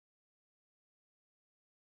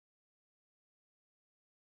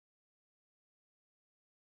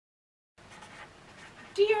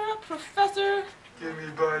Dear Professor... Give me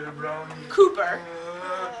by the brownie. Cooper.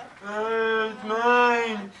 It's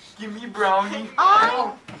mine. Give me brownie.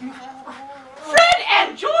 Fred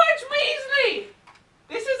and George Weasley!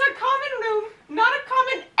 This is a common room, not a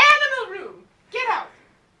common animal room. Get out.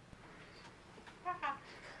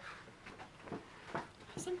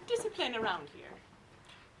 Some discipline around here.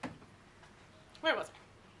 Where was I?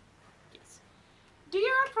 Yes.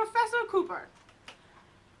 Dear Professor Cooper,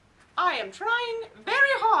 I am trying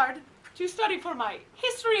very hard to study for my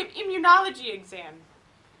History of Immunology exam,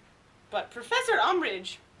 but Professor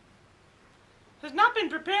Umbridge has not been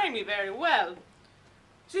preparing me very well.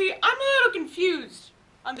 See, I'm a little confused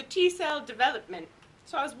on the T-cell development,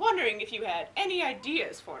 so I was wondering if you had any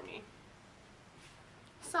ideas for me.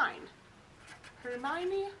 Signed,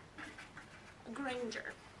 Hermione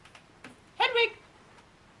Granger. Hedwig,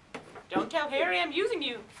 don't tell Harry I'm using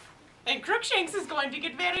you, and Crookshanks is going to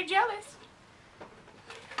get very jealous.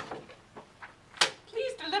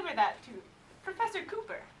 Please deliver that to Professor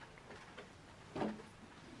Cooper. I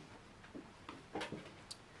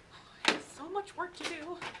have so much work to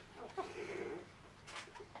do.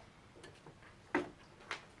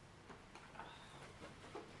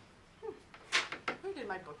 Where did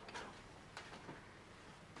my book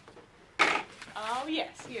go? Oh,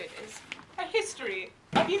 yes, here it is. A History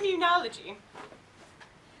of Immunology.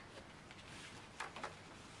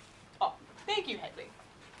 Oh, thank you, Hedwig.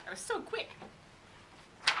 That was so quick.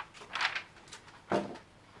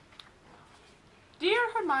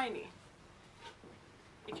 Dear Hermione,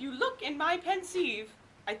 if you look in my pensieve,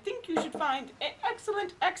 I think you should find an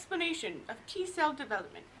excellent explanation of T-cell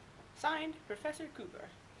development. Signed, Professor Cooper.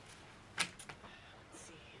 Let's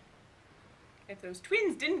see. If those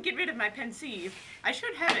twins didn't get rid of my pensieve, I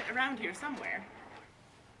should have it around here somewhere.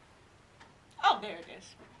 Oh, there it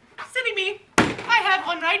is. Silly me. I have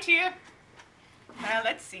one right here.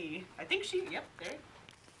 Let's see. I think yep, there.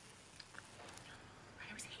 I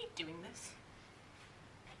always hate doing this.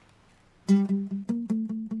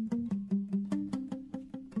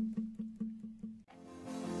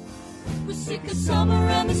 We're sick of summer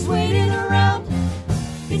and this waiting around.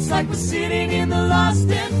 It's like we're sitting in the lost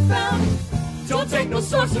and found. Don't take no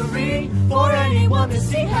sorcery for anyone to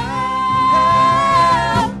see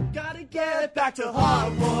how. Gotta get back to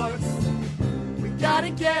Hogwarts. We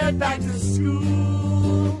gotta get back to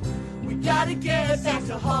school. We gotta get back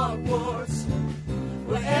to Hogwarts,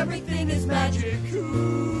 where everything is magical.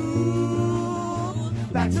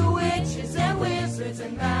 Back to witches and wizards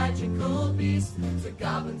and magical beasts, to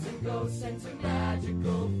goblins and ghosts and to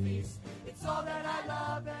magical feasts. It's all that I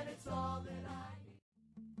love and it's all that I need.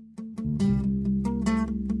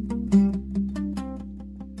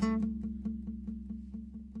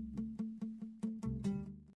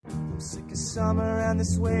 I'm sick of summer and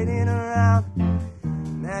this waiting around.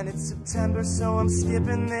 Man, it's September, so I'm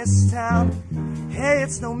skipping this town. Hey,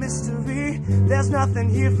 it's no mystery, there's nothing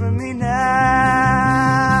here for me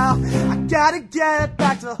now. I gotta get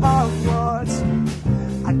back to Hogwarts.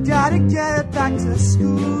 I gotta get back to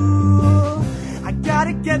school. I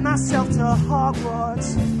gotta get myself to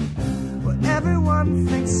Hogwarts, where everyone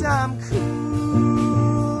thinks I'm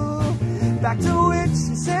cool. Back to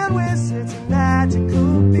witches and wizards and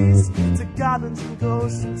magical beasts, to goblins and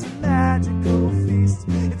ghosts and to magical feasts.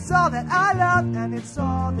 It's all that I love and it's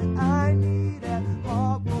all that I need at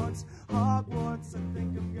Hogwarts. Hogwarts, I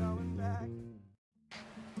think I'm going back.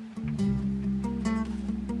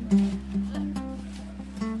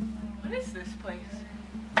 What is this place?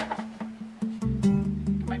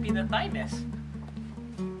 Might be the thymus.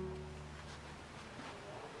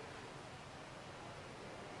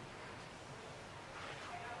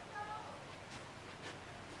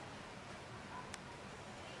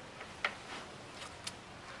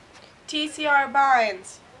 TCR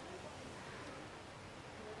binds.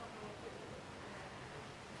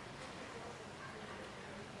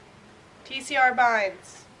 TCR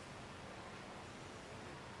binds.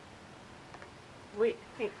 Wait a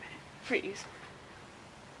minute, freeze.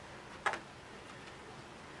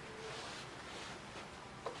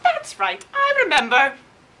 That's right, I remember.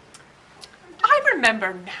 I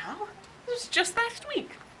remember now. It was just last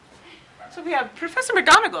week. So we have Professor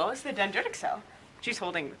McGonagall as the dendritic cell. She's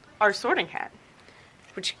holding our sorting hat,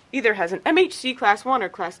 which either has an MHC class 1 or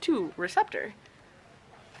class 2 receptor.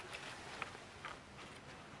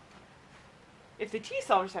 If the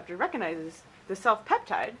T-cell receptor recognizes the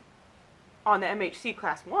self-peptide on the MHC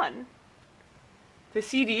class 1, the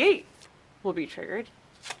CD8 will be triggered,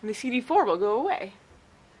 and the CD4 will go away.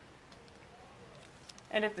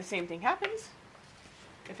 And if the same thing happens,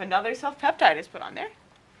 if another self-peptide is put on there,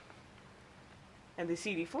 and the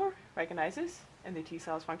CD4 recognizes and the T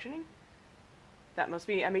cell is functioning, that must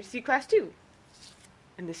be MHC class 2.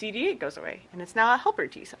 And the CD8 goes away, and it's now a helper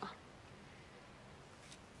T cell.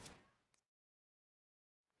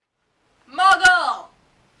 Muggle!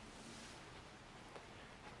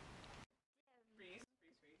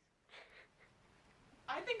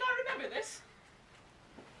 I think I remember this.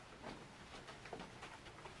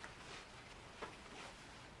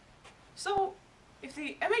 So, if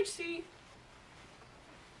the MHC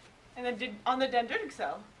and then on the dendritic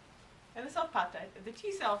cell and the self-peptide, if the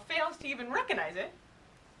T cell fails to even recognize it,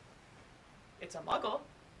 it's a muggle,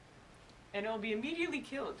 and it will be immediately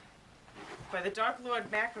killed by the Dark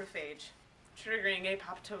Lord macrophage, triggering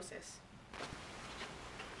apoptosis.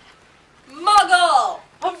 Muggle!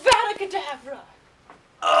 Avada Kedavra!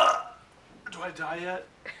 Do I die yet?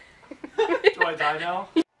 Do I die now?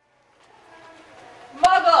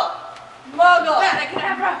 Muggle! Muggle! Avada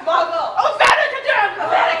Kedavra! Muggle! Avada Kedavra!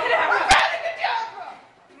 Avada Kedavra! Avada Kedavra!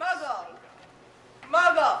 Muggle!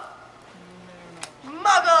 Muggle!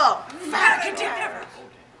 Muggle! Avada Kedavra!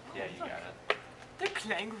 Yeah, you got it. They're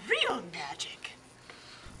playing real magic.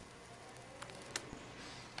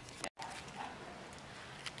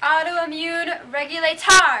 Autoimmune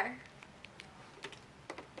regulator.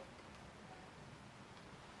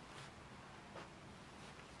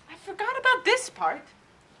 I forgot about this part.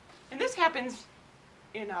 And this happens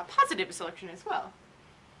in positive selection as well.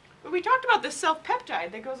 But we talked about the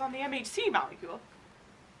self-peptide that goes on the MHC molecule.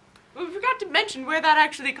 But we forgot to mention where that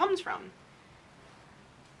actually comes from.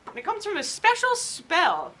 And it comes from a special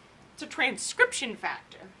spell. It's a transcription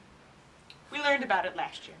factor. We learned about it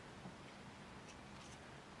last year.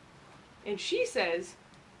 And she says,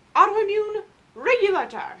 autoimmune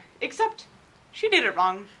regulator. Except, she did it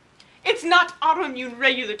wrong. It's not autoimmune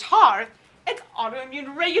regulator, it's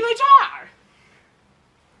autoimmune regulator.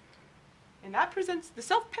 And that presents the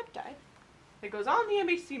self-peptide that goes on the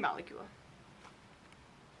MHC molecule.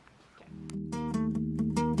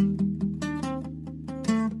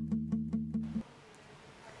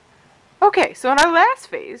 Okay, so in our last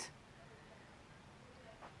phase,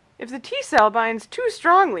 if the T cell binds too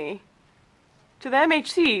strongly to the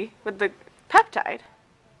MHC with the peptide,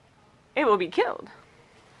 it will be killed.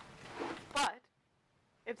 But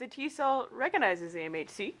if the T cell recognizes the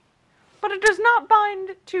MHC, but it does not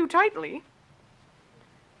bind too tightly,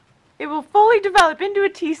 it will fully develop into a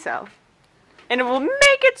T cell, and it will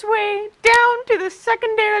make its way down to the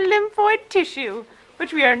secondary lymphoid tissue,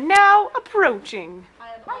 which we are now approaching.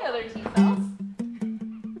 Hi, other T cells.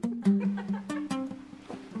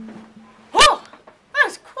 Oh, that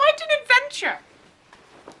was quite an adventure.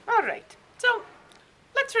 All right, so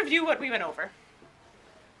let's review what we went over.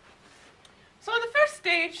 So in the first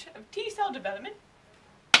stage of T cell development,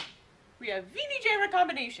 we have VDJ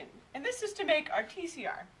recombination, and this is to make our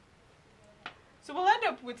TCR. So we'll end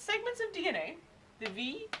up with segments of DNA, the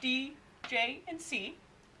V, D, J, and C.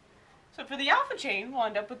 So for the alpha chain, we'll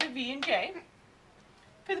end up with the V and J.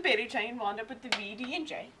 For the beta chain, we'll end up with the V, D, and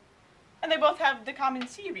J. And they both have the common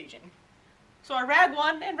C region. So our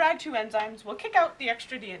RAG1 and RAG2 enzymes will kick out the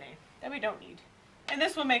extra DNA that we don't need. And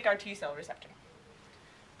this will make our T cell receptor.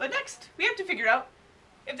 But next, we have to figure out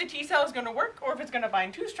if the T cell is going to work or if it's going to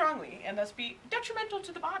bind too strongly and thus be detrimental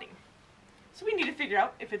to the body. So we need to figure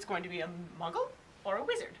out if it's going to be a muggle or a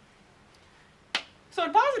wizard. So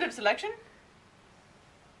in positive selection,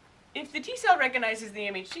 if the T cell recognizes the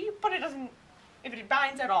MHC, but if it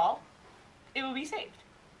binds at all, it will be saved.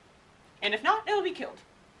 And if not, it will be killed.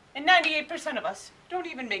 And 98% of us don't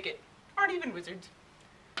even make it, aren't even wizards.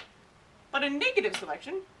 But in negative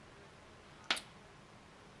selection,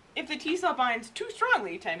 if the T cell binds too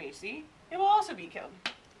strongly to MHC, it will also be killed.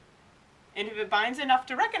 And if it binds enough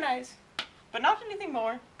to recognize, but not anything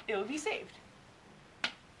more, it will be saved.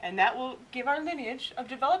 And that will give our lineage of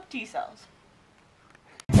developed T cells.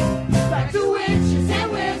 Back to witches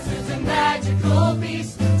and wizards and magical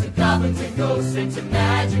beasts, to goblins and ghosts and to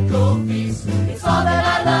magical feasts. It's all that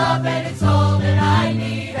I love and it's all that I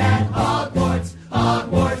need at Hogwarts,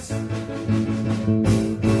 Hogwarts.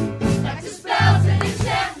 Back to spells and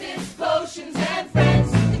enchantments, potions and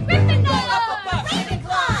friends. The Gryffindor,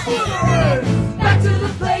 Ravenclaw, back to the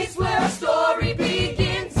place where our story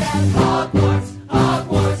begins at Hogwarts,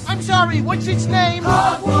 Hogwarts. I'm sorry, what's its name?